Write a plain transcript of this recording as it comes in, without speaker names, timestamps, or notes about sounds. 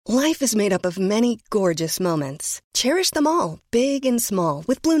Life is made up of many gorgeous moments. Cherish them all, big and small,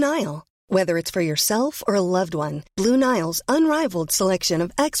 with Blue Nile. Whether it's for yourself or a loved one, Blue Nile's unrivaled selection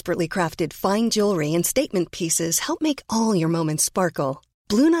of expertly crafted fine jewelry and statement pieces help make all your moments sparkle.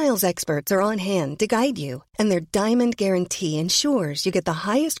 Blue Nile's experts are on hand to guide you, and their diamond guarantee ensures you get the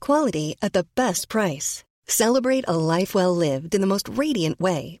highest quality at the best price. Celebrate a life well lived in the most radiant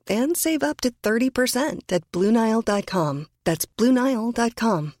way and save up to 30% at BlueNile.com. That's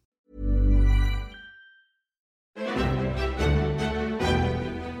BlueNile.com.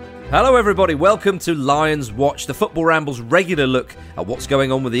 Hello everybody, welcome to Lions Watch, the Football Ramble's regular look at what's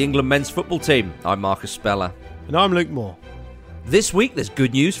going on with the England men's football team. I'm Marcus Speller. And I'm Luke Moore. This week there's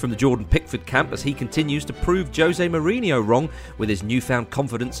good news from the Jordan Pickford camp as he continues to prove Jose Mourinho wrong with his newfound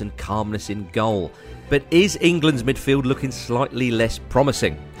confidence and calmness in goal. But is England's midfield looking slightly less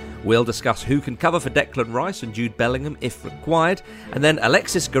promising? We'll discuss who can cover for Declan Rice and Jude Bellingham if required. And then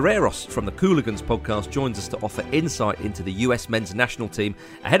Alexis Guerreros from the Cooligans podcast joins us to offer insight into the US men's national team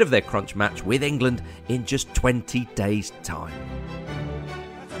ahead of their crunch match with England in just 20 days' time.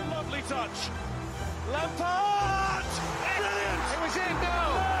 That's a lovely touch. Lampard! Brilliant! It was in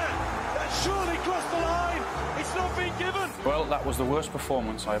now. That surely crossed the line. It's not been given. Well, that was the worst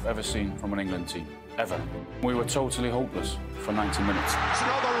performance I've ever seen from an England team. Ever. We were totally hopeless for 90 minutes. It's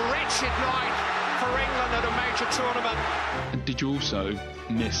another wretched night for England at a major tournament. Did you also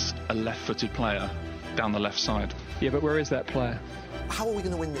miss a left-footed player down the left side? Yeah, but where is that player? How are we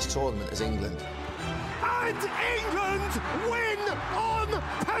going to win this tournament as England? And England win on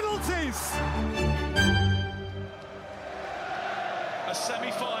penalties. A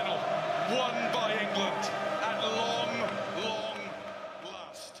semi-final won by England at long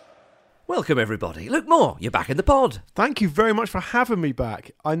last. Welcome everybody. Luke Moore, you're back in the pod. Thank you very much for having me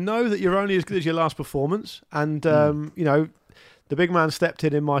back. I know that you're only as good as your last performance, and you know, the big man stepped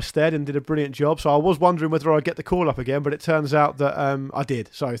in my stead and did a brilliant job. So I was wondering whether I'd get the call up again, but it turns out that I did.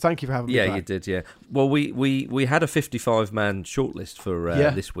 So thank you for having me back. Yeah, you did, yeah. Well, we had a 55-man shortlist for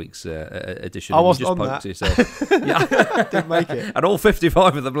this week's edition. I wasn't you just on poked that. to yourself. Yeah. Didn't make it. And all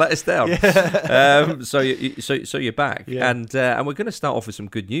 55 of them let us down. Yeah. So you're back. Yeah. And we're going to start off with some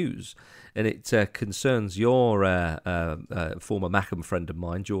good news. And it concerns your former Mackham friend of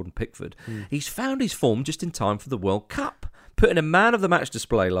mine, Jordan Pickford. He's found his form just in time for the World Cup, putting a man-of-the-match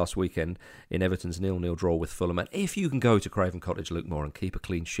display last weekend in Everton's 0-0 draw with Fulham. And if you can go to Craven Cottage, Luke Moore, and keep a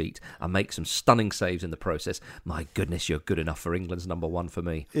clean sheet and make some stunning saves in the process, my goodness, you're good enough for England's number one for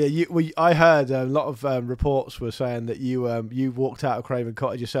me. Yeah, I heard a lot of reports were saying that you walked out of Craven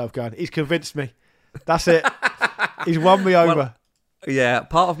Cottage yourself going, he's convinced me. That's it. He's won me over. Well, yeah,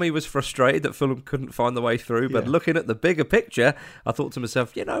 part of me was frustrated that Fulham couldn't find the way through, but looking at the bigger picture, I thought to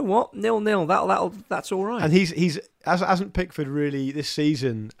myself, you know what, 0-0, that's all right. And he's hasn't Pickford really this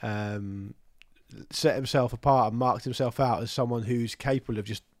season set himself apart and marked himself out as someone who's capable of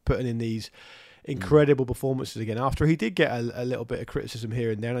just putting in these incredible performances again? After he did get a little bit of criticism here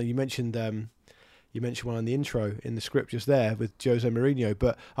and there, and you mentioned one on the intro in the script just there with Jose Mourinho,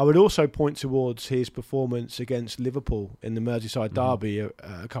 but I would also point towards his performance against Liverpool in the Merseyside derby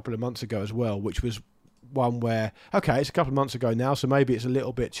a couple of months ago as well, which was one where, okay, it's a couple of months ago now, so maybe it's a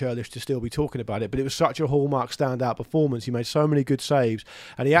little bit churlish to still be talking about it, but it was such a hallmark standout performance. He made so many good saves,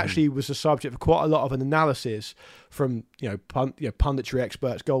 and he actually was the subject of quite a lot of an analysis from punditry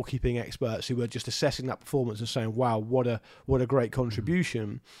experts, goalkeeping experts, who were just assessing that performance and saying, wow, what a great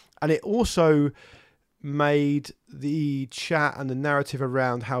contribution. And it also made the chat and the narrative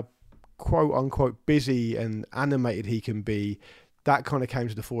around how quote unquote busy and animated he can be, that kind of came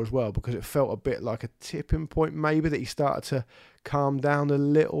to the fore as well, because it felt a bit like a tipping point maybe that he started to calm down a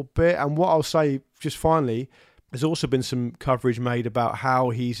little bit. And what I'll say just finally, there's also been some coverage made about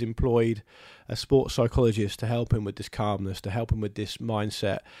how he's employed a sports psychologist to help him with this calmness, to help him with this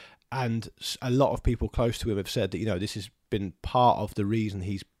mindset. And a lot of people close to him have said that, you know, this has been part of the reason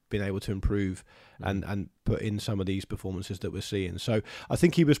he's been able to improve and put in some of these performances that we're seeing. So I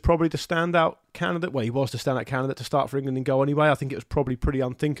think he was probably the standout candidate. Well, he was the standout candidate to start for England and go anyway. I think it was probably pretty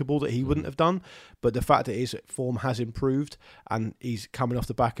unthinkable that he wouldn't have done. But the fact that his form has improved and he's coming off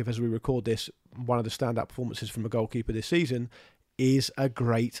the back of, as we record this, one of the standout performances from a goalkeeper this season is a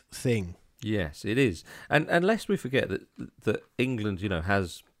great thing. Yes, it is. And lest we forget that England, you know,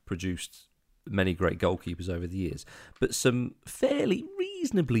 has produced many great goalkeepers over the years, but some fairly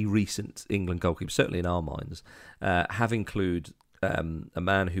reasonably recent England goalkeepers, certainly in our minds, have included a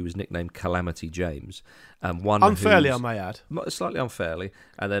man who was nicknamed Calamity James, and one unfairly, I may add, slightly unfairly,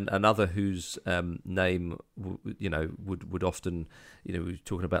 and then another whose name, would often, we were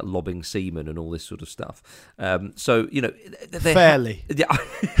talking about lobbing seamen and all this sort of stuff. So fairly,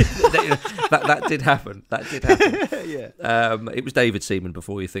 that did happen. That did happen. Yeah. It was David Seaman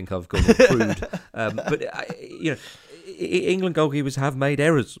before you think I've gone crude, but England goalkeepers have made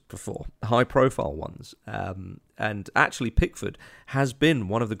errors before, high-profile ones, and actually Pickford has been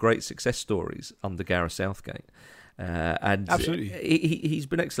one of the great success stories under Gareth Southgate. And absolutely, he's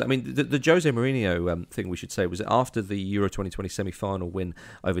been excellent. I mean, the Jose Mourinho thing we should say was that after the Euro 2020 semi-final win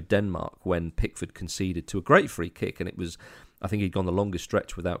over Denmark, when Pickford conceded to a great free kick, and it was, I think he'd gone the longest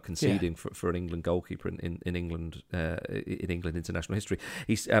stretch without conceding for an England goalkeeper in England international history.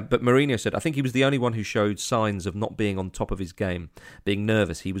 But Mourinho said, I think he was the only one who showed signs of not being on top of his game, being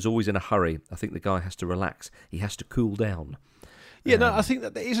nervous. He was always in a hurry. I think the guy has to relax. He has to cool down. Yeah, no, I think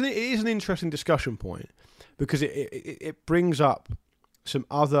that it is an interesting discussion point, because it brings up some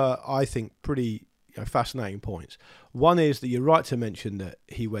other, I think, pretty fascinating points. One is that you're right to mention that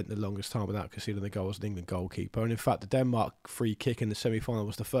he went the longest time without conceding the goal as an England goalkeeper, and in fact the Denmark free kick in the semi-final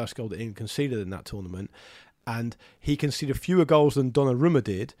was the first goal that England conceded in that tournament, and he conceded fewer goals than Donnarumma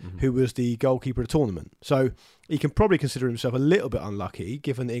did, who was the goalkeeper of the tournament. So he can probably consider himself a little bit unlucky,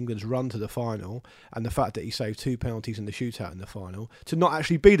 given England's run to the final and the fact that he saved 2 penalties in the shootout in the final, to not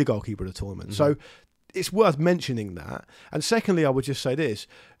actually be the goalkeeper of the tournament. So it's worth mentioning that. And secondly, I would just say this.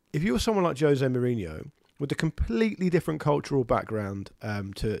 If you were someone like Jose Mourinho, with a completely different cultural background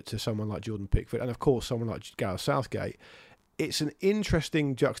to someone like Jordan Pickford, and of course someone like Gareth Southgate, it's an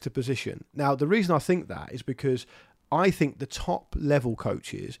interesting juxtaposition. Now, the reason I think that is because I think the top level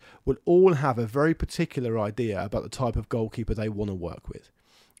coaches will all have a very particular idea about the type of goalkeeper they want to work with.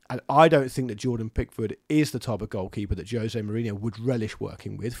 And I don't think that Jordan Pickford is the type of goalkeeper that Jose Mourinho would relish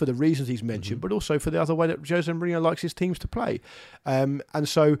working with, for the reasons he's mentioned, but also for the other way that Jose Mourinho likes his teams to play. And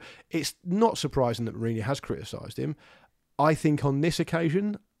so it's not surprising that Mourinho has criticised him. I think on this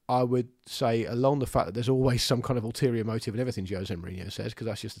occasion, I would say, along the fact that there's always some kind of ulterior motive in everything Jose Mourinho says, because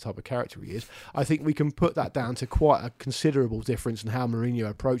that's just the type of character he is, I think we can put that down to quite a considerable difference in how Mourinho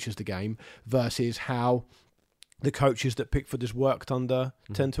approaches the game versus how the coaches that Pickford has worked under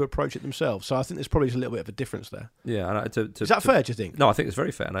tend to approach it themselves. So I think there's probably a little bit of a difference there. Yeah, and is that fair, do you think? No, I think it's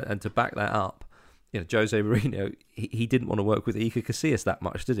very fair. And to back that up, Jose Mourinho, he didn't want to work with Iker Casillas that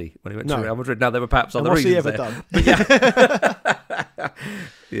much, did he? When he went to Real Madrid. Now, there were perhaps other reasons there. What's he ever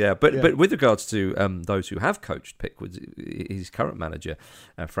done? But with regards to those who have coached Pickford, his current manager,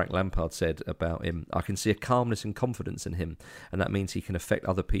 Frank Lampard, said about him, I can see a calmness and confidence in him, and that means he can affect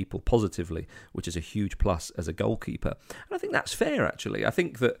other people positively, which is a huge plus as a goalkeeper. And I think that's fair, actually. I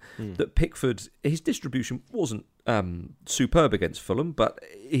think that Pickford, his distribution wasn't superb against Fulham, but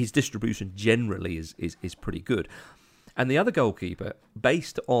his distribution generally is pretty good. And the other goalkeeper,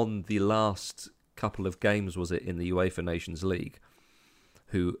 based on the last couple of games, was it, in the UEFA Nations League,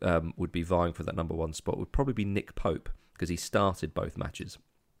 who would be vying for that number one spot, would probably be Nick Pope, because he started both matches.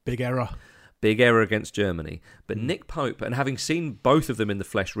 Big error against Germany. But Nick Pope, and having seen both of them in the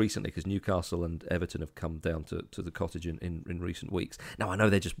flesh recently, because Newcastle and Everton have come down to the cottage in recent weeks. Now, I know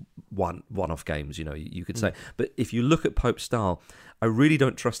they're just one-off games, you could say. But if you look at Pope's style, I really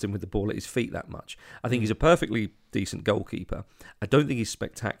don't trust him with the ball at his feet that much. I think he's a perfectly decent goalkeeper. I don't think he's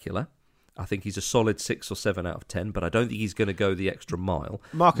spectacular. I think he's a solid 6 or 7 out of 10, but I don't think he's going to go the extra mile.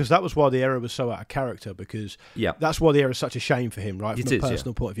 Marcus, that was why the error was so out of character, because that's why the error is such a shame for him, right? From a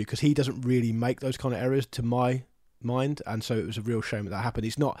personal point of view, because he doesn't really make those kind of errors, to my mind, and so it was a real shame that happened.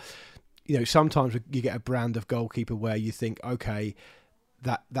 It's not, sometimes you get a brand of goalkeeper where you think, okay,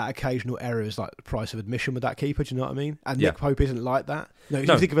 that occasional error is like the price of admission with that keeper. Do you know what I mean? And Nick Pope isn't like that. If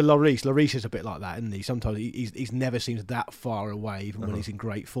you think of a Lloris is a bit like that, isn't he? Sometimes he's never seems that far away, even when he's in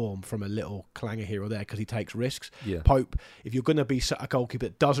great form, from a little clanger here or there, because he takes risks. Pope, if you're going to be a goalkeeper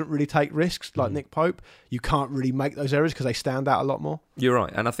that doesn't really take risks, like Nick Pope, you can't really make those errors because they stand out a lot more. You're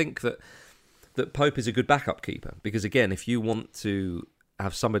right. And I think that Pope is a good backup keeper, because, again, if you want to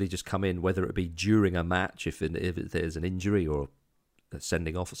have somebody just come in, whether it be during a match, if there's an injury or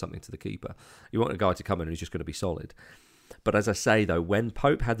sending off or something to the keeper, you want a guy to come in who's just going to be solid. But as I say, though, when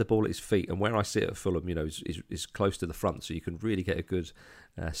Pope had the ball at his feet, and where I sit at Fulham, is close to the front, so you can really get a good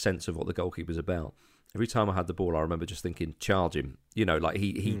sense of what the goalkeeper's about. every time I had the ball, I remember just thinking, charge him. You know, like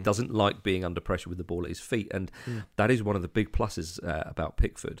he doesn't like being under pressure with the ball at his feet, and that is one of the big pluses about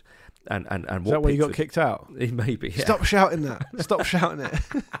Pickford. And what is that why you got kicked out? Maybe. Yeah. Stop shouting that. Stop shouting it.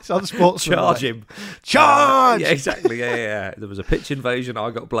 It's unsportsmanlike. Charge him. Charge! Yeah, exactly. Yeah. There was a pitch invasion. I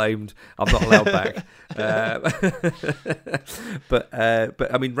got blamed. I'm not allowed back. But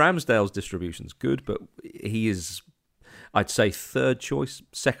I mean, Ramsdale's distribution's good, but he is, I'd say,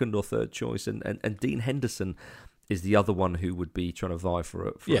 second or third choice, and Dean Henderson is the other one who would be trying to vie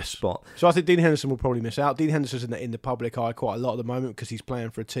for a spot. So I think Dean Henderson will probably miss out. Dean Henderson's in the public eye quite a lot at the moment because he's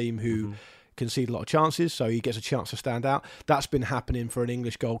playing for a team who concede a lot of chances, so he gets a chance to stand out. That's been happening for an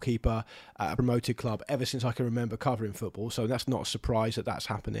English goalkeeper at a promoted club ever since I can remember covering football, so that's not a surprise that that's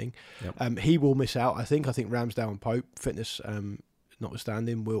happening. Yep. He will miss out, I think. I think Ramsdale and Pope, fitness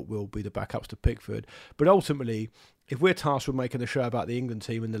notwithstanding, will be the backups to Pickford. But ultimately, if we're tasked with making a show about the England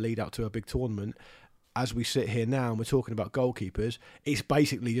team in the lead up to a big tournament, as we sit here now and we're talking about goalkeepers, it's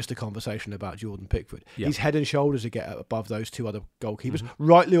basically just a conversation about Jordan Pickford. Yep. He's head and shoulders above those two other goalkeepers,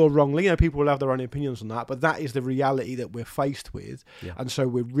 rightly or wrongly. You know, people will have their own opinions on that, but that is the reality that we're faced with. Yeah. And so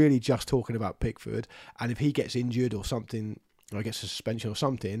we're really just talking about Pickford. And if he gets injured or something, or gets a suspension or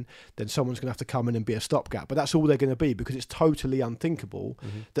something, then someone's going to have to come in and be a stopgap. But that's all they're going to be, because it's totally unthinkable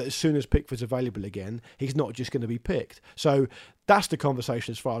that as soon as Pickford's available again, he's not just going to be picked. So that's the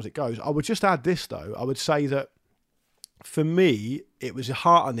conversation as far as it goes. I would just add this, though. I would say that for me, it was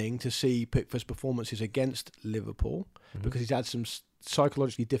heartening to see Pickford's performances against Liverpool, because he's had some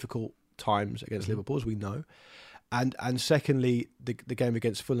psychologically difficult times against Liverpool, as we know. And secondly, the game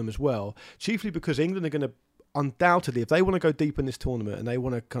against Fulham as well, chiefly because England are going to, undoubtedly, if they want to go deep in this tournament and they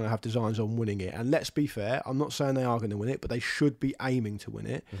want to kind of have designs on winning it, and let's be fair, I'm not saying they are going to win it, but they should be aiming to win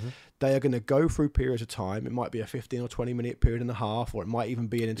it. They are going to go through periods of time. It might be a 15 or 20 minute period and a half, or it might even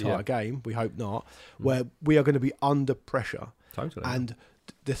be an entire game, we hope not, where we are going to be under pressure. Totally. And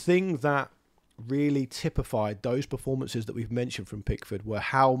the thing that really typified those performances that we've mentioned from Pickford were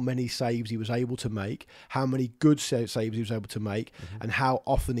how many saves he was able to make, how many good saves he was able to make, and how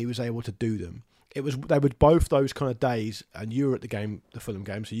often he was able to do them. They were both those kind of days, and you were at the Fulham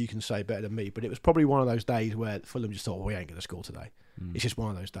game, so you can say better than me, but it was probably one of those days where Fulham just thought, we ain't going to score today. It's just one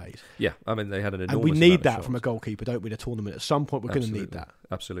of those days. Yeah, I mean, they had an enormous and we need that from a goalkeeper, don't we, in a tournament? At some point, we're going to need that.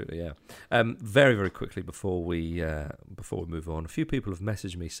 Absolutely, yeah. Very, very quickly before we move on, a few people have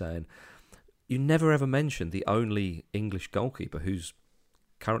messaged me saying, you never ever mentioned the only English goalkeeper who's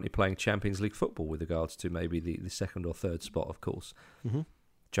currently playing Champions League football, with regards to maybe the second or third spot, of course.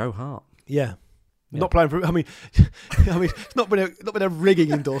 Joe Hart. Yeah. Not playing for. I mean, it's not been a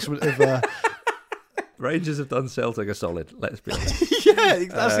rigging endorsement of. Rangers have done Celtic a solid. Let's be honest. Yeah,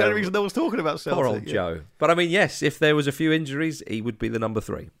 that's the only reason no one's talking about Celtic. Poor old Joe. But I mean, yes, if there was a few injuries, he would be the number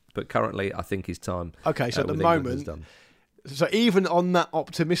 3. But currently, I think his time. Okay, so at the moment, so even on that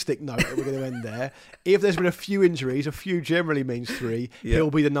optimistic note that we're going to end there, if there's been a few injuries, a few generally means 3.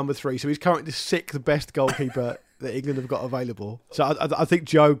 He'll be the number 3. So he's currently the 6th best goalkeeper that England have got available. So I think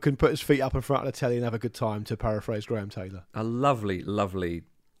Joe can put his feet up in front of the telly and have a good time, to paraphrase Graham Taylor. A lovely, lovely,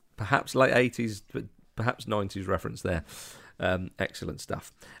 perhaps late 80s, but perhaps 90s reference there. Excellent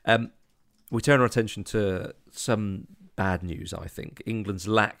stuff. We turn our attention to some bad news, I think. England's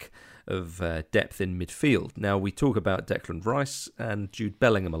lack of depth in midfield. Now, we talk about Declan Rice and Jude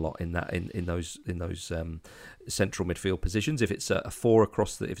Bellingham a lot in those central midfield positions. If it's a 4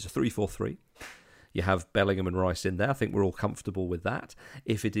 across if it's a 3-4-3, you have Bellingham and Rice in there. I think we're all comfortable with that.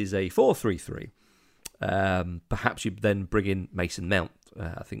 If it is a 4-3-3, perhaps you then bring in Mason Mount.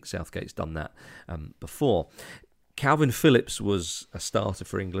 I think Southgate's done that before. Calvin Phillips was a starter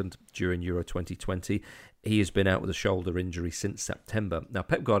for England during Euro 2020. He has been out with a shoulder injury since September. Now,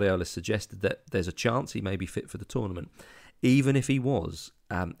 Pep Guardiola suggested that there's a chance he may be fit for the tournament. Even if he was,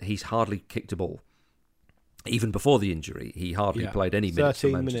 he's hardly kicked a ball. Even before the injury, he hardly played any minutes for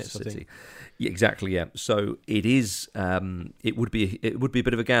Manchester City. Yeah, exactly, yeah. So it is. It would be a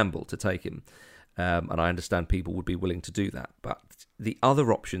bit of a gamble to take him, and I understand people would be willing to do that. But the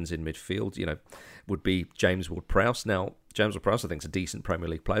other options in midfield, would be James Ward-Prowse. Now, James Ward-Prowse, I think, is a decent Premier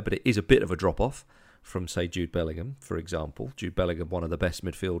League player, but it is a bit of a drop-off from, say, Jude Bellingham, for example. Jude Bellingham, one of the best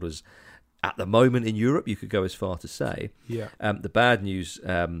midfielders at the moment in Europe, you could go as far to say. Yeah. The bad news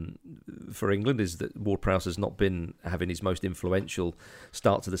for England is that Ward-Prowse has not been having his most influential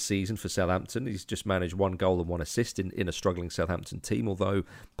start to the season for Southampton. He's just managed 1 goal and 1 assist in a struggling Southampton team, although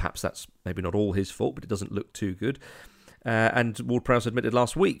perhaps that's maybe not all his fault, but it doesn't look too good. And Ward-Prowse admitted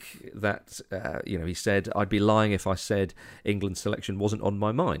last week that, he said, I'd be lying if I said England's selection wasn't on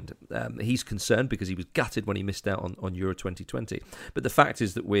my mind. He's concerned because he was gutted when he missed out on Euro 2020. But the fact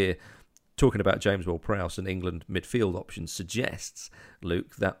is that we're talking about James Ward-Prowse and England midfield options suggests,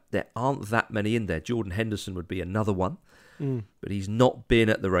 Luke, that there aren't that many in there. Jordan Henderson would be another one, but he's not been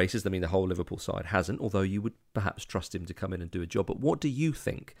at the races. I mean, the whole Liverpool side hasn't, although you would perhaps trust him to come in and do a job. But what do you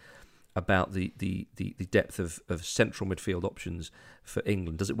think about the depth of central midfield options for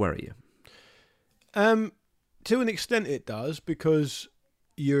England? Does it worry you? To an extent it does, because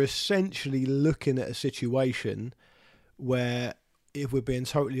you're essentially looking at a situation where, if we're being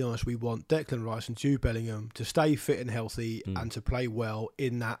totally honest, we want Declan Rice and Jude Bellingham to stay fit and healthy and to play well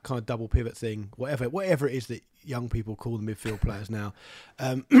in that kind of double pivot thing, whatever it is that young people call the midfield players now,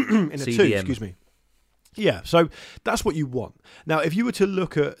 in a CDM. two, excuse me. Yeah, so that's what you want. Now, if you were to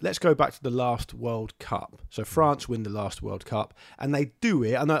look at, let's go back to the last World Cup. So France win the last World Cup, and they do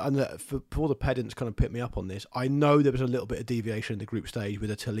it. I know for all the pedants kind of pick me up on this, I know there was a little bit of deviation in the group stage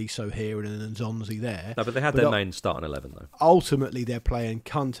with a Tolisso here and an Nzonzi there. No, but they had their main starting 11, though. Ultimately, they're playing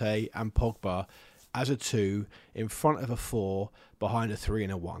Kante and Pogba as a 2 in front of a 4 behind a 3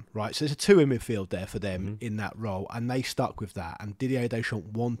 and a 1, right? So there's a 2 in midfield there for them in that role, and they stuck with that. And Didier Deschamps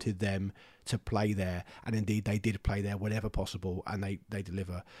wanted them to play there, and indeed they did play there whenever possible, and they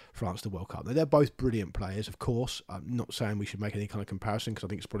deliver France the World Cup. Now, they're both brilliant players, of course. I'm not saying we should make any kind of comparison, because I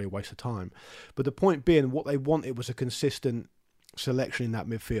think it's probably a waste of time. But the point being, what they wanted was a consistent selection in that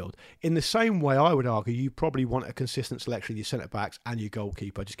midfield. In the same way, I would argue, you probably want a consistent selection of your centre-backs and your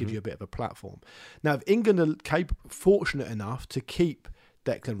goalkeeper. Just gives you a bit of a platform. Now, if England are fortunate enough to keep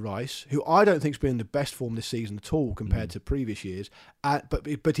Declan Rice, who I don't think's been in the best form this season at all compared to previous years,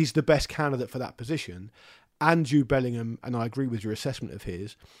 but he's the best candidate for that position, and Jude Bellingham, and I agree with your assessment of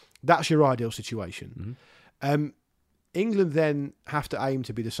his, that's your ideal situation. England then have to aim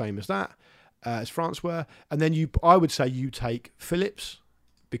to be the same as that, as France were, and then I would say you take Phillips,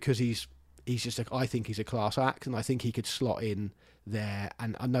 because he's just I think he's a class act, and I think he could slot in there,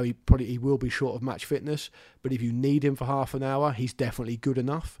 and I know he will be short of match fitness, but if you need him for half an hour, he's definitely good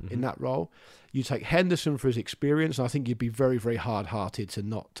enough in that role. You take Henderson for his experience, and I think you'd be very, very hard-hearted to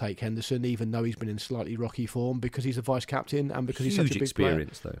not take Henderson, even though he's been in slightly rocky form, because he's a vice-captain and because he's such a big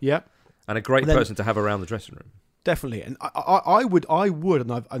experience, player. Though. Yeah. And a great person to have around the dressing room. Definitely. And I would,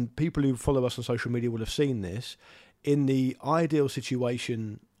 and people who follow us on social media will have seen this, in the ideal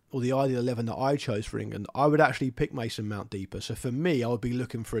situation, or the ideal 11 that I chose for England, I would actually pick Mason Mount deeper. So for me, I would be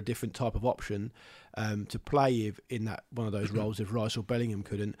looking for a different type of option to play in that one of those roles if Rice or Bellingham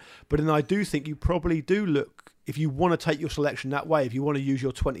couldn't. But then I do think you probably do look, if you want to take your selection that way, if you want to use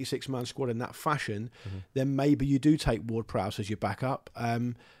your 26-man squad in that fashion, then maybe you do take Ward-Prowse as your backup.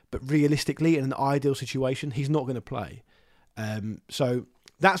 But realistically, in an ideal situation, he's not going to play. So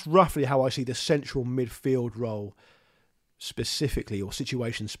that's roughly how I see the central midfield role specifically, or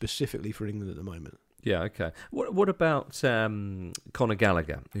situation specifically for England at the moment. Yeah, okay. What about Conor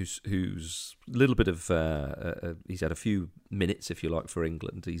Gallagher, who's a little bit of he's had a few minutes, if you like, for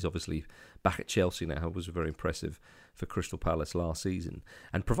England. He's obviously back at Chelsea now. Was very impressive for Crystal Palace last season,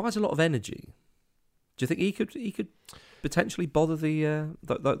 and provides a lot of energy. Do you think he could potentially bother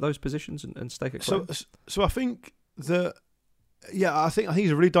those positions and stake a claim? So I think that. Yeah, I think he's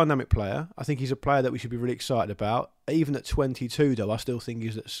a really dynamic player. I think he's a player that we should be really excited about. Even at 22, though, I still think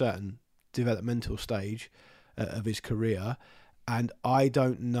he's at a certain developmental stage of his career. And I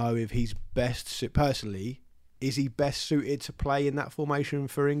don't know if he's personally, is he best suited to play in that formation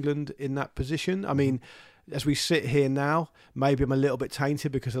for England in that position? I mean, as we sit here now, maybe I'm a little bit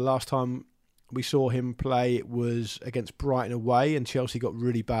tainted, because the last time we saw him play, it was against Brighton away, and Chelsea got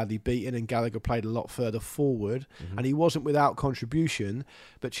really badly beaten, and Gallagher played a lot further forward, and he wasn't without contribution.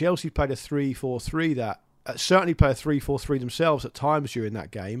 But Chelsea played a 3-4-3 that certainly played a 3-4-3 themselves at times during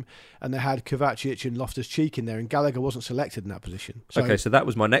that game, and they had Kovacic and Loftus-Cheek in there, and Gallagher wasn't selected in that position. So that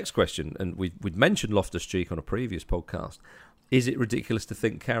was my next question, and we'd mentioned Loftus-Cheek on a previous podcast. Is it ridiculous to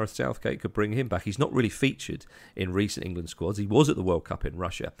think Gareth Southgate could bring him back? He's not really featured in recent England squads. He was at the World Cup in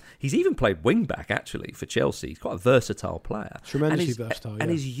Russia. He's even played wing-back, actually, for Chelsea. He's quite a versatile player. Tremendously versatile, And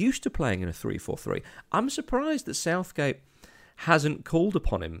he's used to playing in a 3-4-3. I'm surprised that Southgate hasn't called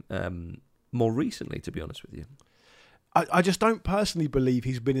upon him more recently, to be honest with you. I just don't personally believe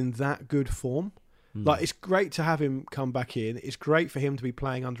he's been in that good form. Like, it's great to have him come back in. It's great for him to be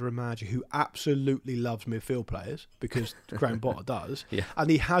playing under a manager who absolutely loves midfield players, because Graham Potter does. Yeah. And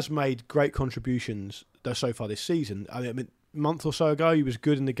he has made great contributions so far this season. I mean, a month or so ago, he was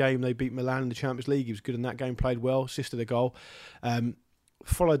good in the game. They beat Milan in the Champions League. He was good in that game, played well, assisted a goal.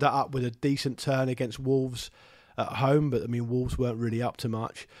 Followed that up with a decent turn against Wolves at home, but I mean, Wolves weren't really up to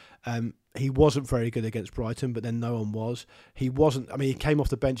much. He wasn't very good against Brighton, but then no one was. He wasn't. I mean, he came off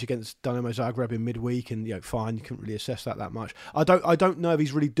the bench against Dynamo Zagreb in midweek, and fine, you couldn't really assess that much. I don't know if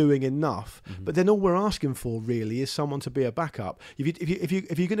he's really doing enough. But then all we're asking for really is someone to be a backup.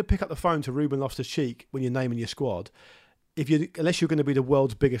 If you're going to pick up the phone to Ruben Loftus-Cheek when you're naming your squad, unless you're going to be the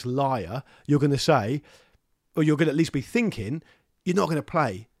world's biggest liar, you're going to say, or you're going to at least be thinking, you're not going to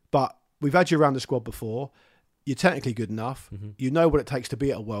play. But we've had you around the squad before. You're technically good enough. You know what it takes to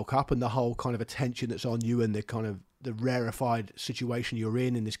be at a World Cup and the whole kind of attention that's on you and the kind of the rarefied situation you're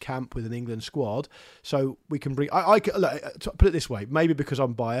in this camp with an England squad. So we can bring. Look, put it this way, maybe because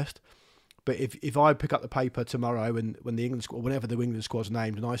I'm biased, but if I pick up the paper tomorrow and when the England squad, whenever the England squad's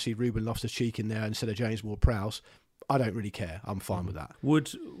named, and I see Ruben Loftus-Cheek in there instead of James Ward-Prowse, I don't really care. I'm fine with that.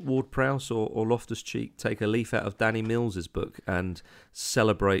 Would Ward-Prowse or Loftus-Cheek take a leaf out of Danny Mills's book and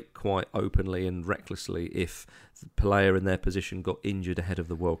celebrate quite openly and recklessly if the player in their position got injured ahead of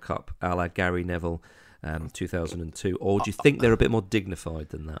the World Cup, a la Gary Neville 2002? Or do you think they're a bit more dignified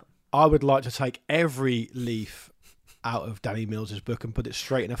than that? I would like to take every leaf out of Danny Mills's book and put it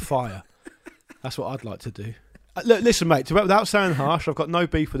straight in a fire. That's what I'd like to do. Look, listen, mate, without sounding harsh, I've got no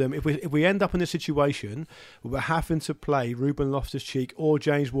beef with them. If we end up in a situation where we're having to play Ruben Loftus-Cheek or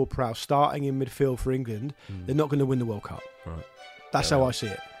James Ward-Prowse starting in midfield for England, they're not going to win the World Cup. Right. That's how I see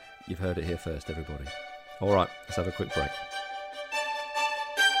it. You've heard it here first, everybody. All right, let's have a quick break.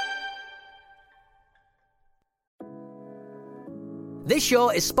 This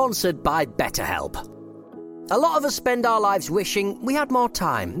show is sponsored by BetterHelp. A lot of us spend our lives wishing we had more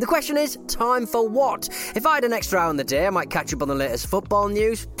time. The question is, time for what? If I had an extra hour in the day, I might catch up on the latest football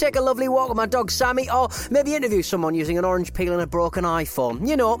news, take a lovely walk with my dog Sammy, or maybe interview someone using an orange peel and a broken iPhone.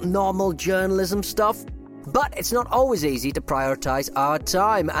 You know, normal journalism stuff. But it's not always easy to prioritise our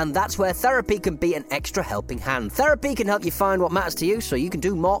time, and that's where therapy can be an extra helping hand. Therapy can help you find what matters to you so you can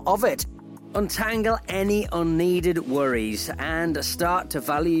do more of it. Untangle any unneeded worries and start to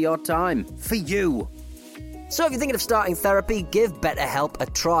value your time for you. So if you're thinking of starting therapy, give BetterHelp a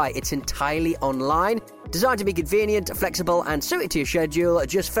try. It's entirely online, designed to be convenient, flexible, and suited to your schedule.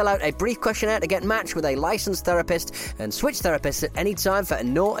 Just fill out a brief questionnaire to get matched with a licensed therapist and switch therapists at any time for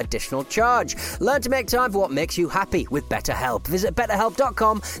no additional charge. Learn to make time for what makes you happy with BetterHelp. Visit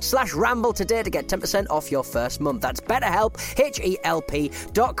betterhelp.com/ramble today to get 10% off your first month. That's BetterHelp,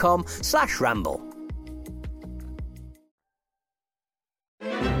 HELP.com/ramble.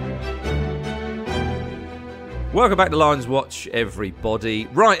 Welcome back to Lions Watch, everybody.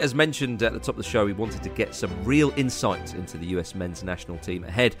 Right, as mentioned at the top of the show, we wanted to get some real insight into the US men's national team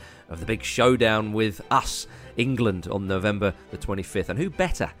ahead of the big showdown with us, England, on November the 25th. And who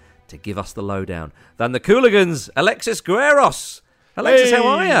better to give us the lowdown than the Cooligans, Alexis Guerreros. Alexis, how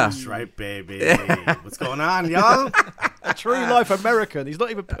are you? That's right, baby. What's going on, y'all? A true life American. He's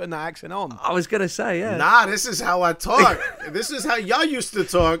not even putting that accent on. I was going to say, yeah. Nah, this is how I talk. This is how y'all used to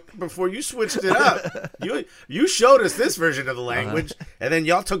talk before you switched it up. You showed us this version of the language, and then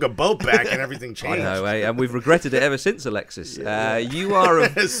y'all took a boat back and everything changed. I know, and we've regretted it ever since, Alexis. You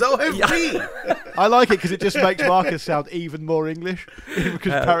are... So have we. I like it because it just makes Marcus sound even more English in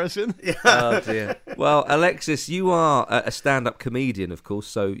comparison. Oh, dear. Well, Alexis, you are a stand-up comedian, of course,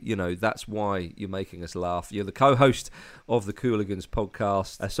 so, that's why you're making us laugh. You're the co-host of the Cooligans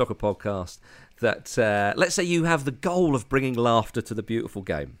podcast, a soccer podcast that, let's say you have the goal of bringing laughter to the beautiful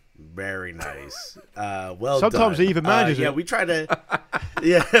game. Very nice. Well Sometimes done. he even manages it. We try to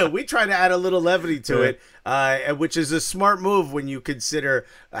add a little levity to it, which is a smart move when you consider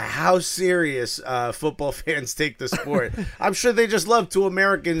how serious football fans take the sport. I'm sure they just love two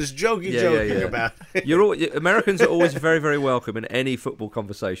Americans joking about it. Americans are always very, very welcome in any football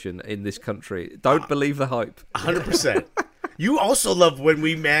conversation in this country. Don't believe the hype. 100%. You also love when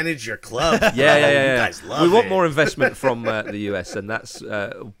we manage your club. Yeah. You guys love it. We want more investment from the US, and that's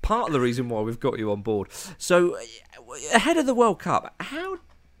part of the reason why we've got you on board. So, ahead of the World Cup, how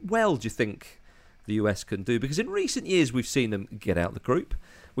well do you think the US can do? Because in recent years, we've seen them get out the group.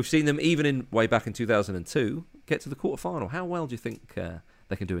 We've seen them, even way back in 2002, get to the quarterfinal. How well do you think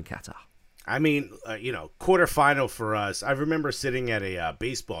they can do in Qatar? I mean, quarterfinal for us. I remember sitting at a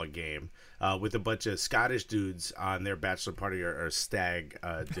baseball game with a bunch of Scottish dudes on their bachelor party or stag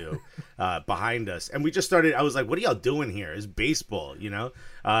do behind us. And we just started, I was like, what are y'all doing here? It's baseball,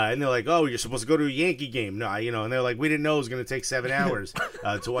 And they're like, oh, you're supposed to go to a Yankee game. No, and they're like, we didn't know it was going to take 7 hours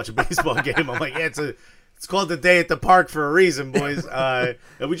to watch a baseball game. I'm like, yeah, it's It's called the day at the park for a reason, boys. And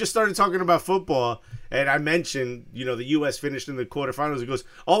we just started talking about football, and I mentioned, the U.S. finished in the quarterfinals. He goes,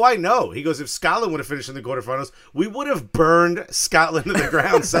 "Oh, I know." He goes, "If Scotland would have finished in the quarterfinals, we would have burned Scotland to the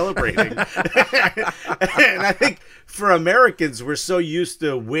ground celebrating." And I think for Americans, we're so used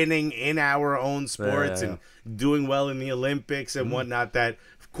to winning in our own sports and doing well in the Olympics and whatnot that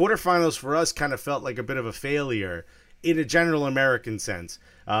quarterfinals for us kind of felt like a bit of a failure in a general American sense.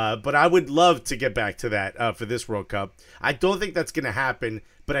 But I would love to get back to that for this World Cup. I don't think that's going to happen,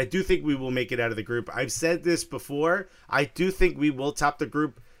 but I do think we will make it out of the group. I've said this before. I do think we will top the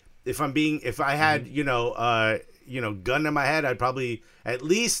group. If I had, gun to my head, I'd probably at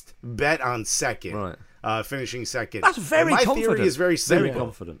least bet on second, finishing second. That's very confident. My theory is very simple. Very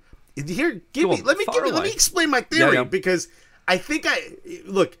confident. Here, let me explain my theory because I think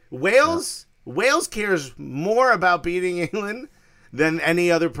Wales cares more about beating England than any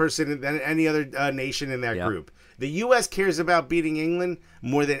other nation in that group. The U.S. cares about beating England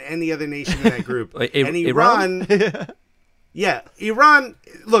more than any other nation in that group. And Iran, Iran.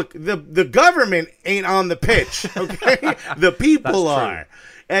 Look, the government ain't on the pitch. Okay, the people are.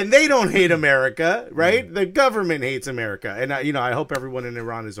 And they don't hate America, right? The government hates America. And, I hope everyone in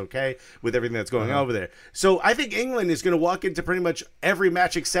Iran is okay with everything that's going on over there. So I think England is going to walk into pretty much every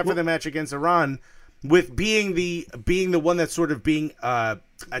match except for the match against Iran with being the one that's sort of being attacked.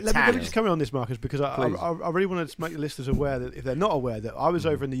 Let me just come in on this, Marcus, because I really wanted to make the listeners aware that if they're not aware that I was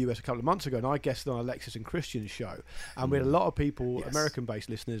over in the US a couple of months ago and I guested on Alexis and Christian's show, and we had a lot of people,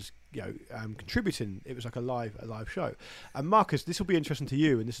 American-based listeners, contributing. It was like a live show. And Marcus, this will be interesting to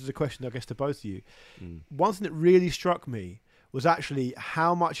you, and this is a question I guess to both of you. One thing that really struck me was actually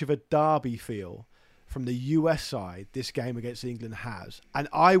how much of a derby feel from the US side this game against England has. And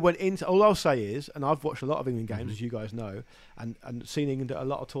I went into, all I'll say is, and I've watched a lot of England games, as you guys know, and seen England at a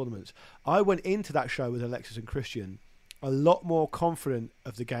lot of tournaments, I went into that show with Alexis and Christian a lot more confident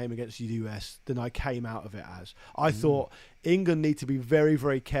of the game against the US than I came out of it as. I thought England need to be very,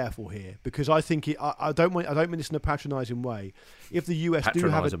 very careful here, because I think I don't mean this in a patronising way. If the US do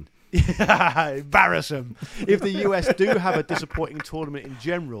have embarrass them. If the US do have a disappointing tournament in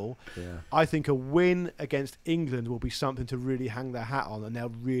general, I think a win against England will be something to really hang their hat on, and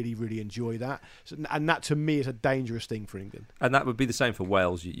they'll really, really enjoy that. So, and that, to me, is a dangerous thing for England. And that would be the same for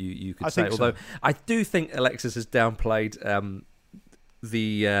Wales, you could say. So. Although I do think Alexis has downplayed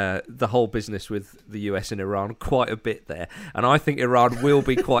the whole business with the US and Iran quite a bit there, and I think Iran will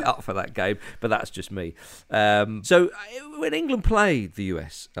be quite up for that game, but that's just me. So when England play the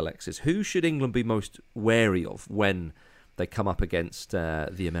US, Alexis, who should England be most wary of when they come up against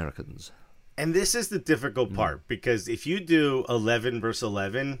the Americans? And this is the difficult part, because if you do 11 versus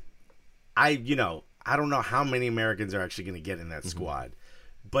 11, I don't know how many Americans are actually going to get in that squad,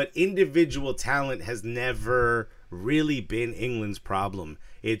 but individual talent has never really been England's problem.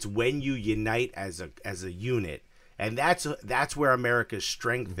 It's when you unite as a unit, and that's where America's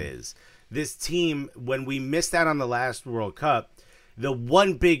strength is. This team, when we missed out on the last World Cup, the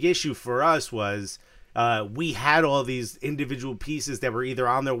one big issue for us was we had all these individual pieces that were either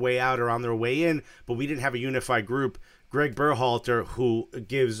on their way out or on their way in, but we didn't have a unified group. Greg Berhalter, who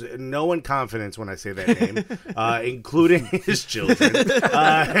gives no one confidence when I say that name, including his children.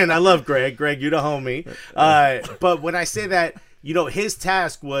 And I love Greg. Greg, you the homie. But when I say that, his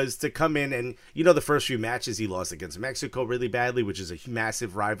task was to come in and, the first few matches he lost against Mexico really badly, which is a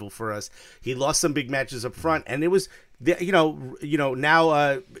massive rival for us. He lost some big matches up front, and it was, now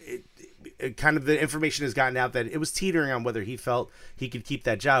kind of the information has gotten out that it was teetering on whether he felt he could keep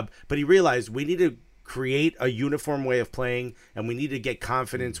that job. But he realized we need to create a uniform way of playing, and we need to get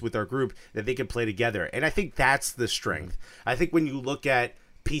confidence with our group that they can play together. And I think that's the strength. I think when you look at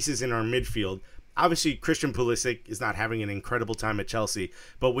pieces in our midfield, obviously Christian Pulisic is not having an incredible time at Chelsea,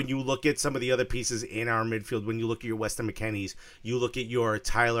 but when you look at some of the other pieces in our midfield, when you look at your Weston McKennies, you look at your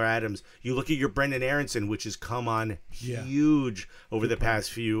Tyler Adams, you look at your Brendan Aronson, which has come on huge over the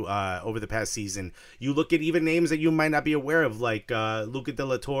past season. You look at even names that you might not be aware of, like Luca De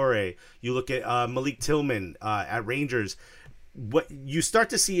La Torre. You look at Malik Tillman at Rangers. What you start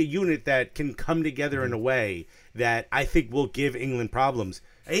to see a unit that can come together in a way that I think will give England problems.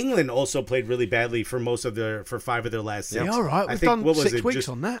 England also played really badly for 5 of their last 6. Yeah, all right. We've done 6 weeks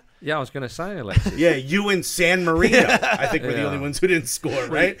on that. Yeah, I was going to say, Alexis. Yeah, you and San Marino, I think, were the only ones who didn't score,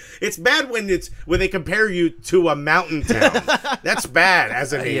 right? It's bad when they compare you to a mountain town. That's bad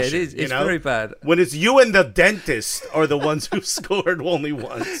as a nation. Yeah, it is. It's very bad. When it's you and the dentist are the ones who scored only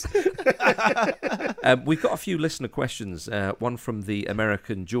once. We've got a few listener questions. One from the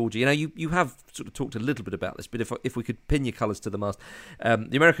American Georgie. You have sort of talked a little bit about this, but if we could pin your colours to the mast.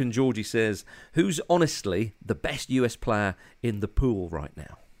 The American Georgie says, who's honestly the best US player in the pool right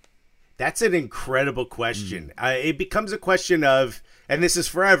now? That's an incredible question. It becomes a question of, and this is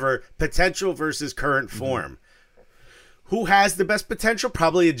forever, potential versus current form. Who has the best potential?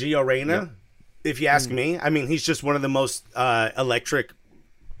 Probably a Gio Reyna, if you ask me. I mean, he's just one of the most electric,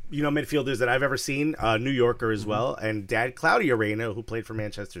 midfielders that I've ever seen. New Yorker as well. And Dad Claudio Reyna, who played for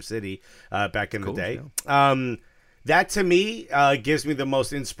Manchester City back in the day. Yeah. That, to me, gives me the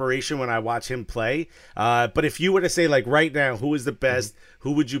most inspiration when I watch him play. But if you were to say, like, right now, who is the best,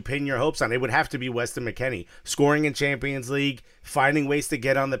 who would you pin your hopes on? It would have to be Weston McKennie. Scoring in Champions League, finding ways to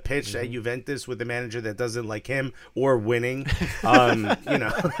get on the pitch at Juventus with a manager that doesn't like him, or winning.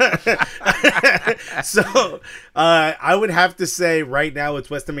 So I would have to say right now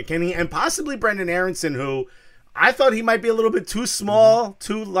it's Weston McKennie and possibly Brendan Aronson, who I thought he might be a little bit too small,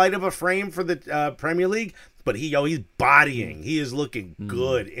 too light of a frame for the Premier League. But he's bodying. He is looking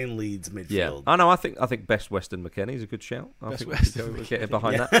good in Leeds midfield. Yeah, I know. I think best Weston McKennie is a good shout. I think Weston we get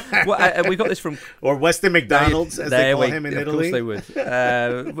behind that. Well, we got this from Weston McDonald's, as they call him in Italy. Of course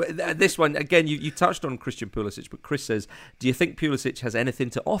they would. This one again. You touched on Christian Pulisic, but Chris says, "Do you think Pulisic has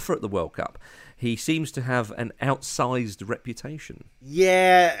anything to offer at the World Cup? He seems to have an outsized reputation."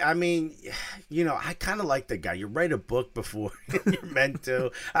 Yeah, I mean, I kind of like the guy. You write a book before you're meant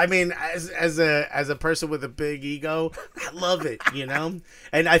to. I mean, as a person with a big ego, I love it,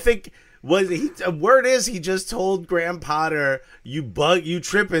 And I think word is he just told Graham Potter, you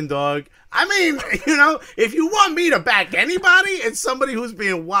tripping, dog. I mean, if you want me to back anybody, it's somebody who's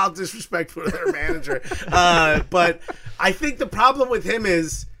being wild disrespectful to their manager. But I think the problem with him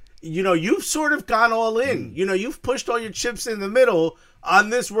is, you've sort of gone all in. You've pushed all your chips in the middle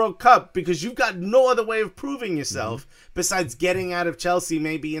on this World Cup because you've got no other way of proving yourself besides getting out of Chelsea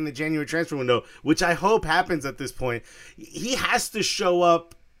maybe in the January transfer window, which I hope happens at this point. He has to show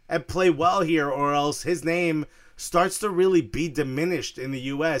up and play well here, or else his name starts to really be diminished in the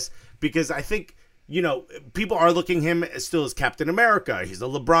U.S. because I think, people are looking him still as Captain America. He's the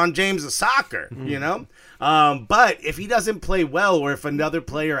LeBron James of soccer, But if he doesn't play well, or if another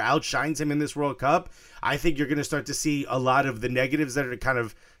player outshines him in this World Cup, I think you're going to start to see a lot of the negatives that are kind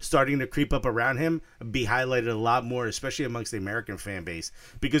of starting to creep up around him be highlighted a lot more, especially amongst the American fan base.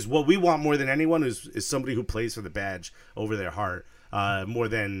 Because what we want more than anyone is somebody who plays for the badge over their heart, more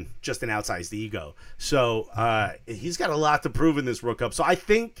than just an outsized ego. So he's got a lot to prove in this World Cup. So I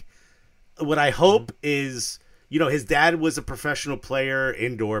think what I hope is, his dad was a professional player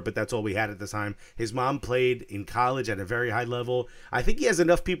indoor, but that's all we had at the time. His mom played in college at a very high level. I think he has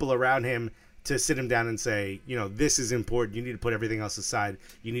enough people around him to sit him down and say, this is important. You need to put everything else aside.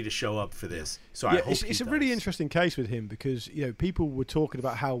 You need to show up for this. So I hope it's a really interesting case with him because, people were talking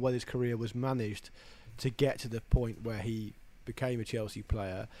about how well his career was managed to get to the point where he became a Chelsea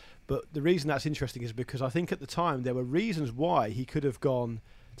player. But the reason that's interesting is because I think at the time there were reasons why he could have gone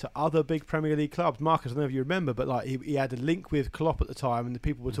to other big Premier League clubs. Marcus, I don't know if you remember, but he had a link with Klopp at the time, and the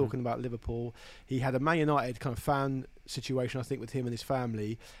people were talking about Liverpool. He had a Man United kind of fan situation, I think, with him and his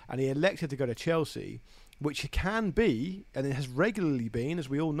family, and he elected to go to Chelsea, which can be, and it has regularly been, as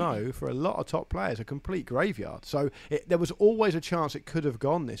we all know, for a lot of top players, a complete graveyard. So there was always a chance it could have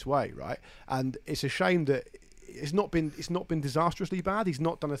gone this way, right? And it's a shame that it's not been disastrously bad. He's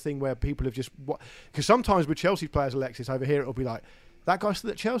not done a thing where people have just... Because sometimes with Chelsea players, Alexis, over here, it'll be like, that guy's still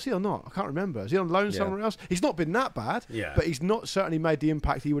at Chelsea or not? I can't remember. Is he on loan somewhere else? He's not been that bad, but he's not certainly made the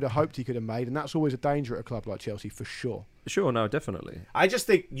impact he would have hoped he could have made, and that's always a danger at a club like Chelsea, for sure. Sure, no, definitely. I just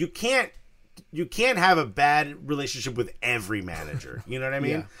think you can't have a bad relationship with every manager. You know what I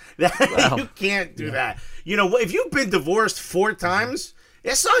mean? Yeah. You can't do that. If you've been divorced 4 times...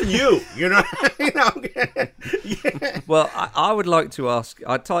 It's on you, Well, I would like to ask.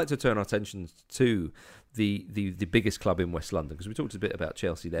 I'd like to turn our attention to the biggest club in West London, because we talked a bit about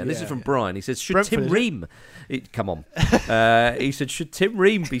Chelsea there. And this is from Brian. He says, "Should Brentford, Tim Ream? Come on." He said, "Should Tim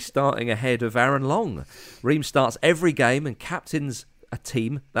Ream be starting ahead of Aaron Long? Ream starts every game and captains a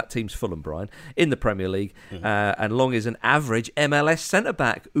team. That team's Fulham, Brian, in the Premier League, and Long is an average MLS centre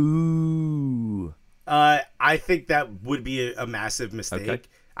back. Ooh." I think that would be a massive mistake. Okay.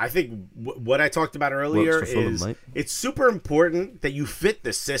 I think what I talked about earlier is it's super important that you fit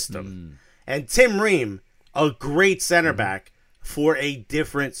the system. And Tim Ream, a great center back for a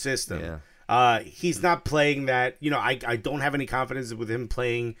different system. Yeah. He's not playing that. I don't have any confidence with him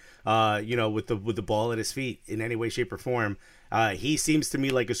playing, with the ball at his feet in any way, shape, or form. He seems to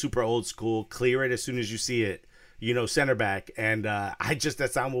me like a super old school, clear it as soon as you see it center back, and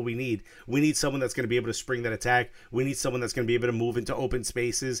that's not what we need. We need someone that's going to be able to spring that attack. We need someone that's going to be able to move into open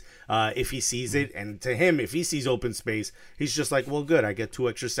spaces if he sees it. And to him, if he sees open space, he's just like, well, good, I get 2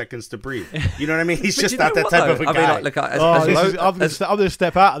 extra seconds to breathe. You know what I mean? He's just not that type of a guy. I'm going to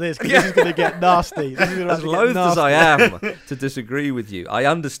step out of this because this is going to get nasty. As loath as I am to disagree with you, I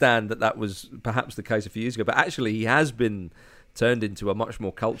understand that was perhaps the case a few years ago, but actually he has been turned into a much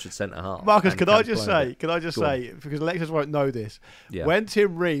more cultured centre half. Marcus, can I just say, because Alexis won't know this, when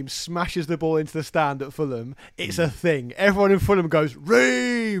Tim Ream smashes the ball into the stand at Fulham, it's a thing. Everyone in Fulham goes,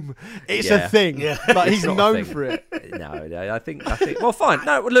 Ream! It's a thing. Yeah. Like, he's known for it. No, I think. Well, fine.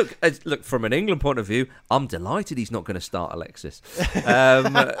 No, look. From an England point of view, I'm delighted he's not going to start Alexis.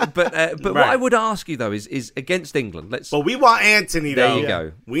 But right. What I would ask you though is against England. But we want Anthony. There you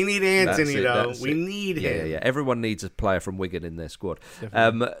go. We need Anthony though. We need him. Yeah. Everyone needs a player from Wigan in their squad.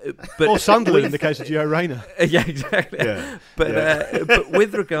 Or Sunderland in the case of Gio Reyna. Yeah, exactly. Yeah. But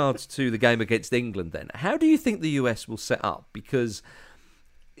with regards to the game against England, then, how do you think the US will set up? Because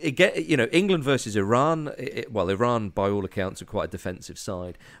England versus Iran. Iran, by all accounts, are quite a defensive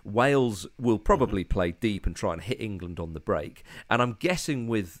side. Wales will probably play deep and try and hit England on the break. And I'm guessing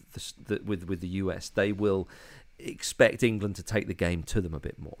with the US, they will expect England to take the game to them a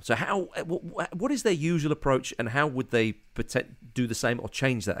bit more. So what is their usual approach, and how would they do the same or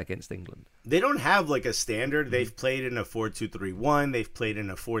change that against England? They don't have like a standard. They've played in a 4-2-3-1. They've played in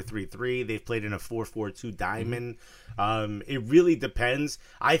a 4-3-3. They've played in a 4-4-2 diamond. It really depends.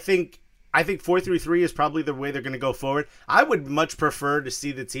 I think 4-3-3 is probably the way they're going to go forward. I would much prefer to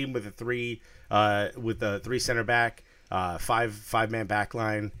see the team with a three center back, five-man back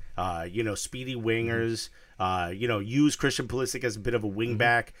line, speedy wingers. Use Christian Pulisic as a bit of a wing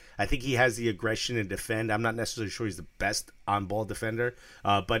back. I think he has the aggression to defend. I'm not necessarily sure he's the best on-ball defender,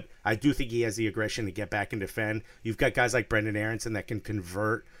 but I do think he has the aggression to get back and defend. You've got guys like Brendan Aronson that can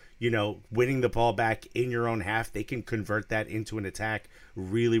convert, winning the ball back in your own half. They can convert that into an attack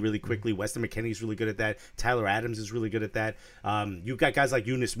really, really quickly. Weston McKennie's really good at that. Tyler Adams is really good at that. You've got guys like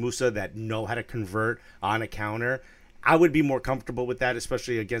Yunus Musa that know how to convert on a counter. I would be more comfortable with that,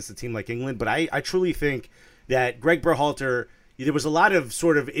 especially against a team like England. But I truly think that Greg Berhalter, there was a lot of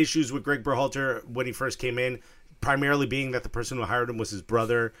sort of issues with Greg Berhalter when he first came in, primarily being that the person who hired him was his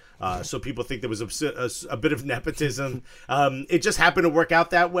brother. So people think there was a bit of nepotism. It just happened to work out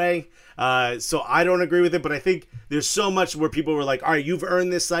that way. So I don't agree with it, but I think there's so much where people were like, all right, you've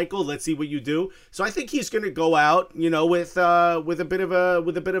earned this cycle. Let's see what you do. So I think he's going to go out, with a bit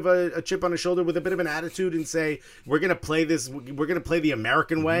of a chip on his shoulder, with a bit of an attitude, and say, we're going to play this. We're going to play the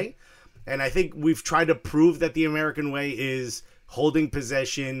American way. And I think we've tried to prove that the American way is holding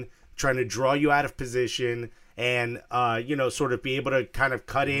possession, trying to draw you out of position, and sort of be able to kind of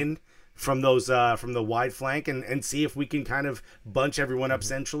cut in from those from the wide flank and see if we can kind of bunch everyone up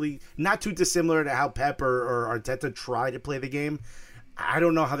centrally. Not too dissimilar to how Pep or Arteta try to play the game. I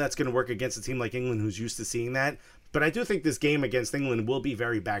don't know how that's going to work against a team like England, who's used to seeing that. But I do think this game against England will be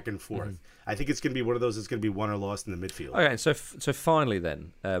very back and forth. I think it's going to be one of those that's going to be won or lost in the midfield. Okay, so finally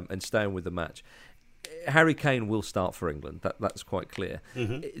then, and staying with the match, Harry Kane will start for England. That's quite clear.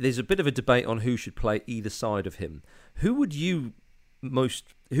 There's a bit of a debate on who should play either side of him. Who would you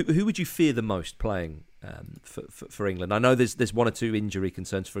fear the most playing for England? I know there's one or two injury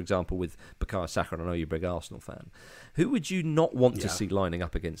concerns, for example, with Bukayo Saka, and I know you're a big Arsenal fan. Who would you not want to see lining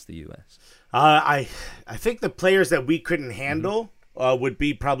up against the US? I think the players that we couldn't handle would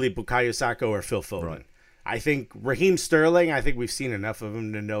be probably Bukayo Saka or Phil Foden. Right. I think Raheem Sterling, I think we've seen enough of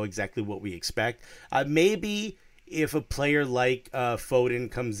him to know exactly what we expect. Maybe if a player like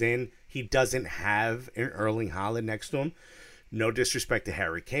Foden comes in, he doesn't have an Erling Haaland next to him. No disrespect to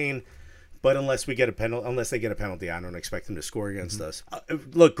Harry Kane, but unless they get a penalty, I don't expect him to score against us.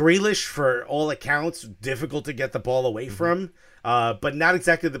 Look, Grealish, for all accounts, difficult to get the ball away from, but not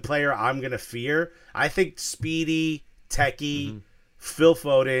exactly the player I'm going to fear. I think Speedy, Techie, Phil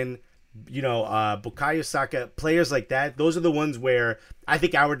Foden, Bukayo Saka, players like that, those are the ones where I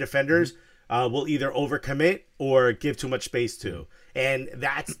think our defenders will either overcommit or give too much space to. And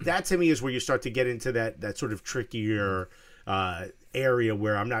that to me is where you start to get into that sort of trickier area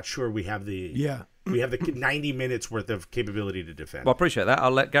where I'm not sure we have the 90 minutes worth of capability to defend. Well, I appreciate that.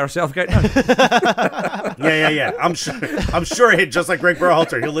 I'll let Gareth Southgate know. Yeah. I'm sure just like Greg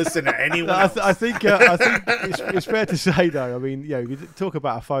Berhalter, he'll listen to anyone else. I think it's fair to say, though. I mean, you talk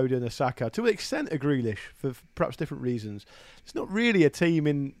about a Foden, a Saka, to an extent a Grealish for perhaps different reasons. It's not really a team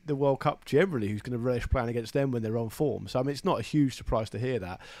in the World Cup generally who's going to relish playing against them when they're on form. So I mean, it's not a huge surprise to hear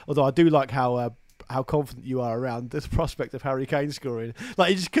that. Although I do like how how confident you are around this prospect of Harry Kane scoring. Like,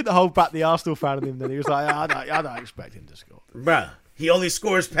 he just couldn't hold back the Arsenal fan in him. Then he was like, I don't expect him to score. Bruh, he only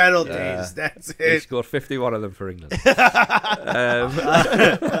scores penalties. That's it. He scored 51 of them for England.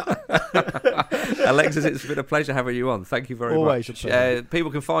 Alexis, it's been a pleasure having you on. Thank you very Always much. A pleasure.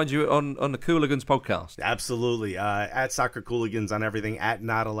 People can find you on the Cooligans podcast. Absolutely. At Soccer Cooligans on everything. At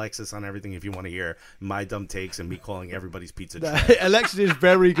Not Alexis on everything if you want to hear my dumb takes and me calling everybody's pizza trash. Alexis is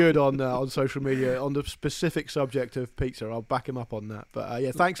very good on social media on the specific subject of pizza. I'll back him up on that.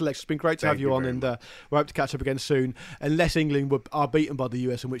 But thanks, Alexis. It's been great to have you on, and we hope to catch up again soon, unless England are beaten by the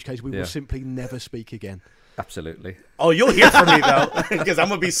US, in which case we will simply never speak again. Absolutely. Oh, you'll hear from me, though, because I'm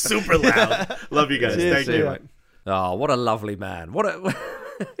going to be super loud. Love you guys. Thank you. Mate. Oh, what a lovely man. What a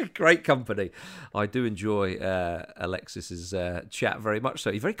great company. I do enjoy Alexis's chat very much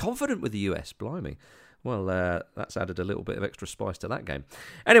so. He's very confident with the US, blimey. Well, that's added a little bit of extra spice to that game.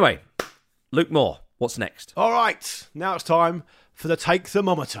 Anyway, Luke Moore, what's next? All right, now it's time for the Take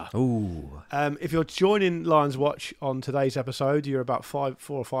Thermometer. Ooh. If you're joining Lions Watch on today's episode, you're about 4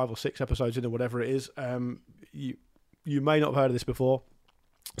 or 5 or 6 episodes in, or whatever it is. You may not have heard of this before,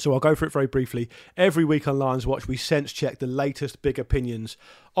 so I'll go through it very briefly. Every week on Lions Watch, we sense check the latest big opinions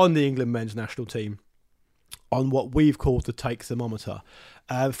on the England men's national team, on what we've called the Take Thermometer.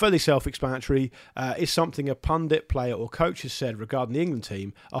 Fairly self-explanatory. Is something a pundit, player or coach has said regarding the England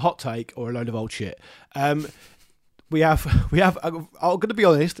team a hot take or a load of old shit? We have. I'm going to be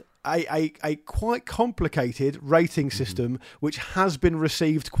honest, a quite complicated rating system which has been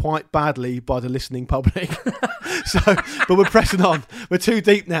received quite badly by the listening public. But we're pressing on. We're too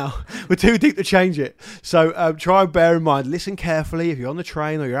deep now. We're too deep to change it. So try and bear in mind. Listen carefully. If you're on the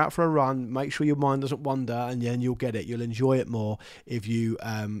train or you're out for a run, make sure your mind doesn't wander, and then you'll get it. You'll enjoy it more if you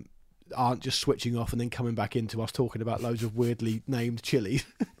aren't just switching off and then coming back into us talking about loads of weirdly named chilies.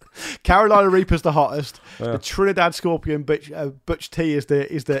 Carolina Reaper's the hottest. The Trinidad Scorpion Butch T is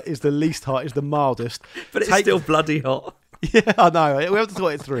the least hot, is the mildest. But it's still bloody hot. Yeah, I know. We have to thought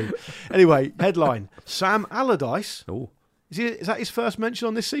it through. Anyway, headline: Sam Allardyce. Oh, is that his first mention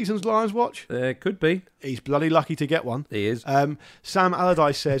on this season's Lions Watch? Could be. He's bloody lucky to get one. He is. Sam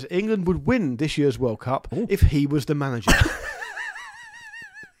Allardyce says England would win this year's World Cup if he was the manager.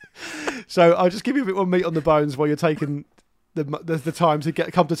 So I'll just give you a bit more meat on the bones while you're taking the time to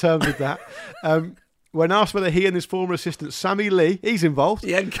come to terms with that. When asked whether he and his former assistant Sammy Lee, he's involved.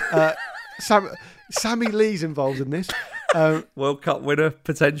 Yeah. Sammy Lee's involved in this. World Cup winner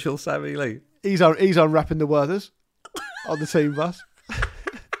potential Sammy Lee. He's unwrapping the Werthers on the team bus.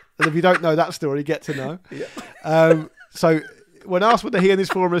 And if you don't know that story, get to know. Yeah. So when asked whether he and his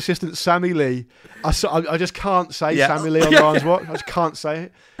former assistant Sammy Lee, I just can't say Sammy Lee on Lions Watch. I just can't say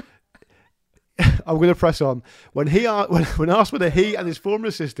it. I'm going to press on. When asked whether he and his former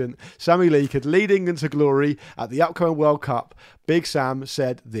assistant, Sammy Lee, could lead England to glory at the upcoming World Cup, Big Sam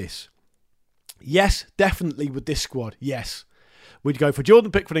said this: "Yes, definitely with this squad, yes. We'd go for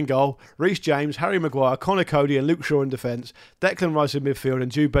Jordan Pickford in goal, Reece James, Harry Maguire, Connor Cody and Luke Shaw in defence, Declan Rice in midfield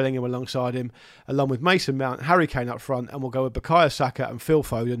and Jude Bellingham alongside him, along with Mason Mount, Harry Kane up front, and we'll go with Bukayo Saka and Phil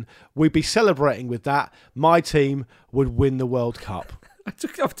Foden. We'd be celebrating with that. My team would win the World Cup."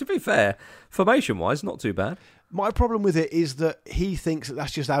 To be fair, formation-wise, not too bad. My problem with it is that he thinks that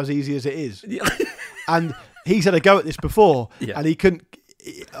that's just as easy as it is. Yeah. And he's had a go at this before, and he couldn't...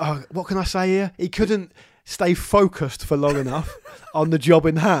 what can I say here? He couldn't stay focused for long enough on the job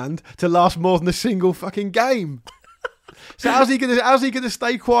in hand to last more than a single fucking game. So how's he going to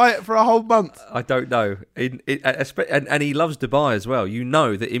stay quiet for a whole month? I don't know. And he loves Dubai as well. You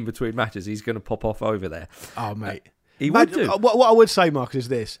know that in between matches he's going to pop off over there. Oh, mate. He would do. What I would say, Marcus, is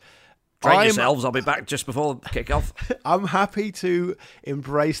this. Train yourselves, I'll be back just before kick-off. I'm happy to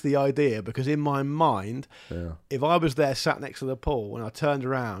embrace the idea because in my mind, if I was there sat next to the pool and I turned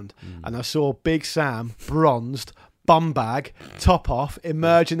around and I saw Big Sam, bronzed, bum bag, top off,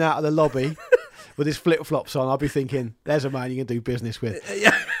 emerging out of the lobby with his flip-flops on, I'd be thinking, there's a man you can do business with.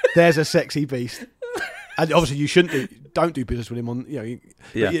 There's a sexy beast. And obviously you don't do business with him on,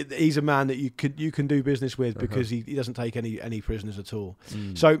 he's a man that you can do business with because he doesn't take any prisoners at all.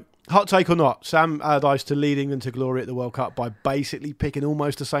 So, hot take or not, Sam Allardyce to lead England to glory at the World Cup by basically picking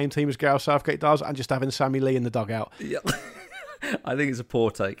almost the same team as Gareth Southgate does and just having Sammy Lee in the dugout. Yeah. I think it's a poor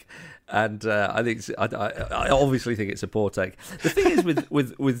take, and I obviously think it's a poor take. The thing is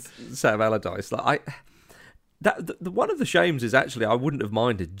with Sam Allardyce, one of the shames is actually I wouldn't have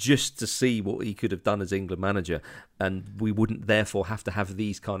minded just to see what he could have done as England manager, and we wouldn't therefore have to have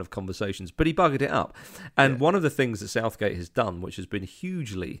these kind of conversations. But he buggered it up. And one of the things that Southgate has done, which has been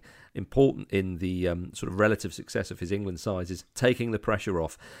hugely important in the sort of relative success of his England side, is taking the pressure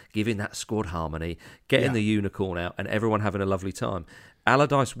off, giving that squad harmony, getting the unicorn out, and everyone having a lovely time.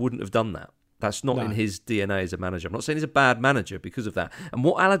 Allardyce wouldn't have done that. That's not in his DNA as a manager. I'm not saying he's a bad manager because of that. And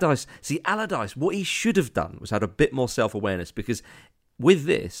what Allardyce, what he should have done was had a bit more self-awareness, because with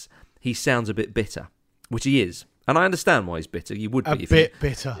this, he sounds a bit bitter, which he is. And I understand why he's bitter. You would be. A bit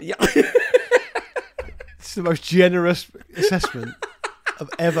bitter. Yeah. It's the most generous assessment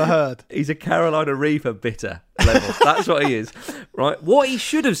I've ever heard. He's a Carolina Reaper bitter level. That's what he is. Right? What he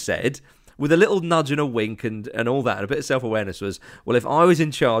should have said, with a little nudge and a wink and all that, and a bit of self-awareness, was, well, if I was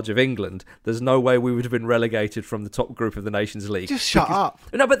in charge of England, there's no way we would have been relegated from the top group of the Nations League. Just shut up.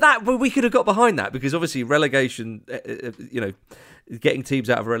 No, but we could have got behind that, because obviously relegation, getting teams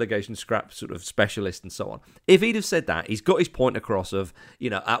out of relegation scrap sort of specialist and so on. If he'd have said that, he's got his point across of,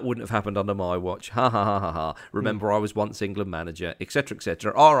 that wouldn't have happened under my watch. Ha, ha, ha, ha, ha. Remember, I was once England manager, etc.,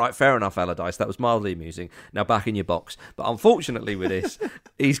 etc. All right, fair enough, Allardyce. That was mildly amusing. Now back in your box. But unfortunately with this,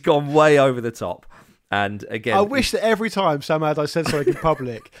 he's gone way over the top. And again, I wish that every time Sam Allardyce said something in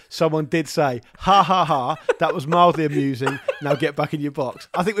public, someone did say, ha, ha, ha, that was mildly amusing, now get back in your box.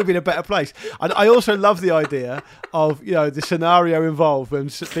 I think we'd be in a better place. And I also love the idea of, the scenario involved when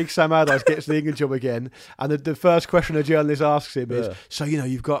big Sam Allardyce gets the England job again, and the first question a journalist asks him is, so,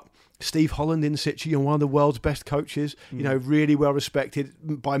 you've got Steve Holland in situ, one of the world's best coaches, really well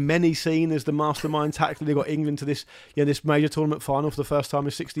respected, by many seen as the mastermind tactically. They got England to this, this major tournament final for the first time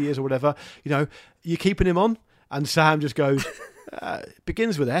in 60 years or whatever. You're keeping him on? And Sam just goes,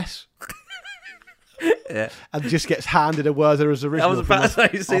 begins with S. And just gets handed a Werther's original. I was about to say,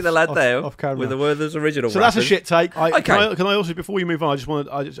 you see the lad there with the Werther's original. So that's a shit take. Okay. Can I also, before you move on,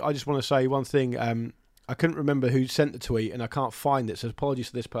 I just want to say one thing. I couldn't remember who sent the tweet, and I can't find it, so apologies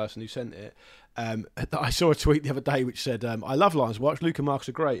to this person who sent it. I saw a tweet the other day which said, I love Lions Watch. Luke and Marcus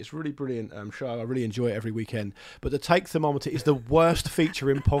are great. It's a really brilliant show. I really enjoy it every weekend. But the take thermometer is the worst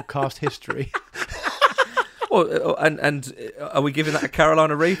feature in podcast history. Well, and are we giving that a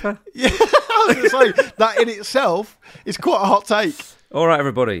Carolina Reaper? Yeah, I was going to say, that in itself is quite a hot take. All right,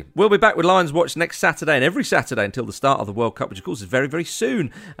 everybody. We'll be back with Lions Watch next Saturday and every Saturday until the start of the World Cup, which, of course, is very, very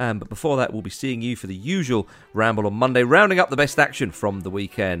soon. But before that, we'll be seeing you for the usual ramble on Monday, rounding up the best action from the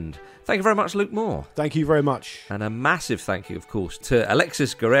weekend. Thank you very much, Luke Moore. Thank you very much. And a massive thank you, of course, to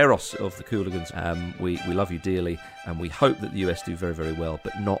Alexis Guerreros of the Cooligans. We love you dearly, and we hope that the US do very, very well,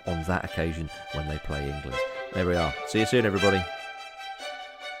 but not on that occasion when they play England. There we are. See you soon, everybody.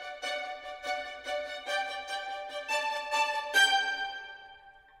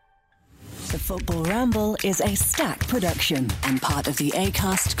 The Football Ramble is a Stack production and part of the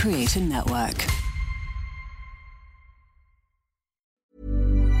Acast Creator Network.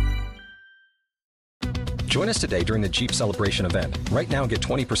 Join us today during the Jeep Celebration event. Right now, get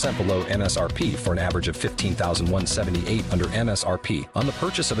 20% below MSRP for an average of $15,178 under MSRP on the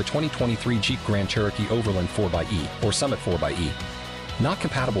purchase of a 2023 Jeep Grand Cherokee Overland 4xE or Summit 4xE. Not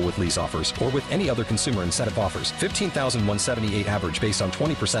compatible with lease offers or with any other consumer incentive offers. $15,178 average based on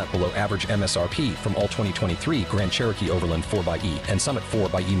 20% below average MSRP from all 2023 Grand Cherokee Overland 4xE and Summit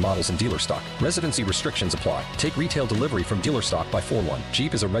 4xE models in dealer stock. Residency restrictions apply. Take retail delivery from dealer stock by 4/1.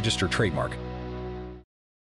 Jeep is a registered trademark.